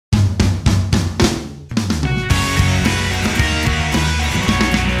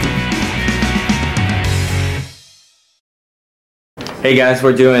Hey guys,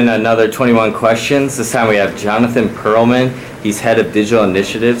 we're doing another 21 questions. This time we have Jonathan Perelman. He's head of digital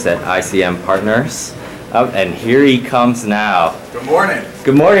initiatives at ICM Partners. And here he comes now. Good morning.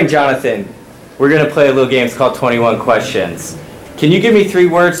 Good morning, Jonathan. We're going to play a little game. It's called 21 questions. Can you give me 3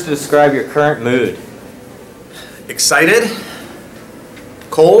 words to describe your current mood? Excited,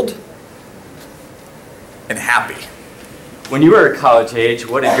 cold, and happy. When you were at college age,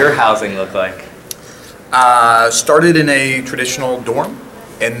 what did your housing look like? Started in a traditional dorm,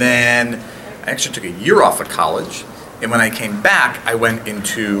 and then I actually took a year off of college, and when I came back, I went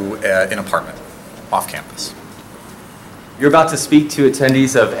into an apartment off campus. You're about to speak to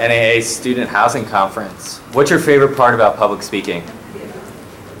attendees of NAA's Student Housing Conference. What's your favorite part about public speaking?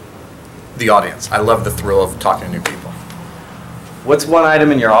 The audience. I love the thrill of talking to new people. What's one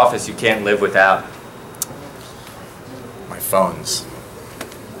item in your office you can't live without? My phones.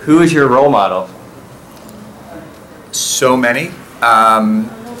 Who is your role model? So many. I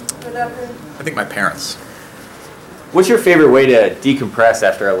think my parents. What's your favorite way to decompress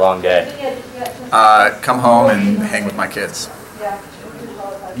after a long day? Come home and hang with my kids.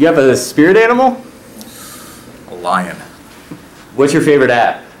 You have a spirit animal? A lion. What's your favorite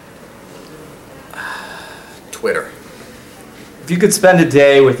app? Twitter. If you could spend a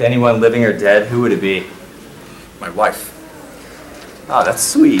day with anyone living or dead, who would it be? My wife. Oh, that's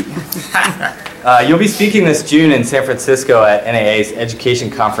sweet. You'll be speaking this June in San Francisco at NAA's Education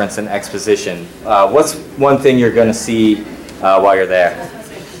Conference and Exposition. What's one thing you're going to see while you're there?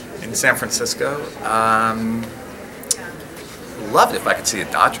 In San Francisco, love it if I could see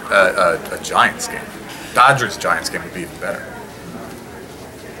a Giants game. Dodgers-Giants game would be even better.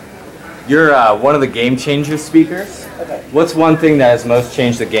 You're one of the game changer speakers. What's one thing that has most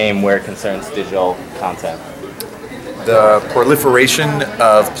changed the game where it concerns digital content? The proliferation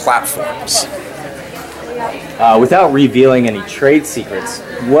of platforms. Without revealing any trade secrets,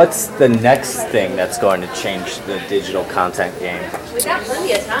 what's the next thing that's going to change the digital content game? We got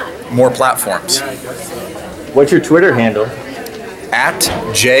plenty of time. More platforms. What's your Twitter handle?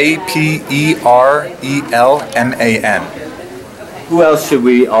 @JPERELMAN. Who else should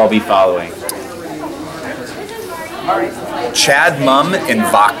we all be following? Chad Mum in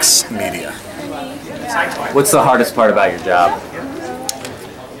Vox Media. What's the hardest part about your job?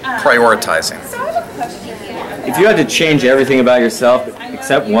 Prioritizing. If you had to change everything about yourself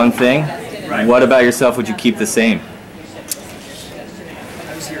except one thing, what about yourself would you keep the same?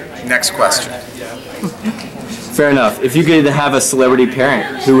 Next question. Fair enough. If you could have a celebrity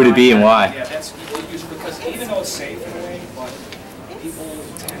parent, who would it be and why?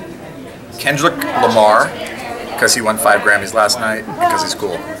 Kendrick Lamar, because he won 5 Grammys last night, because he's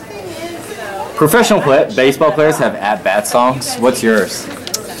cool. Professional baseball players have at-bat songs. What's yours?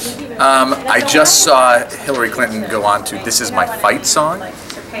 I just saw Hillary Clinton go on to This Is My Fight song,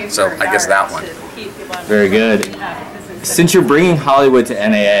 so I guess that one. Very good. Since you're bringing Hollywood to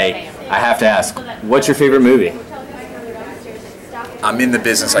NAA, I have to ask, what's your favorite movie? I'm in the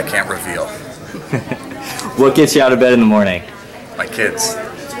business I can't reveal. What gets you out of bed in the morning? My kids.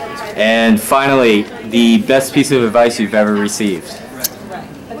 And finally, the best piece of advice you've ever received?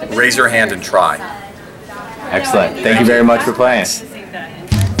 Raise your hand and try. Excellent. Thank you very much for playing.